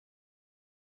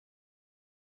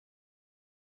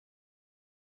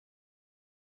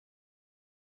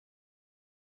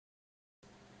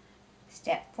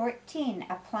Step 14,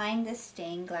 applying the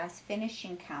stained glass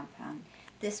finishing compound.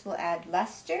 This will add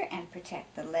luster and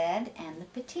protect the lead and the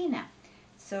patina.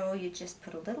 So you just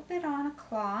put a little bit on a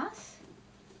cloth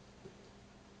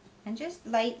and just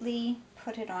lightly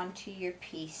put it onto your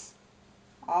piece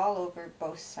all over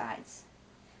both sides.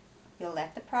 You'll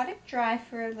let the product dry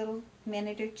for a little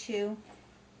minute or two,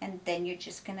 and then you're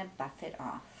just going to buff it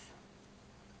off.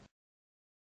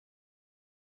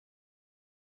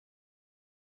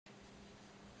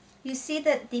 You see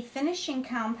that the finishing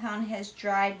compound has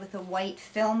dried with a white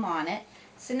film on it.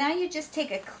 So now you just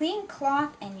take a clean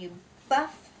cloth and you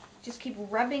buff, just keep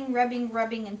rubbing, rubbing,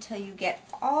 rubbing until you get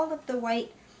all of the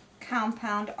white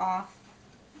compound off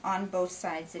on both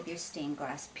sides of your stained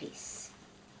glass piece.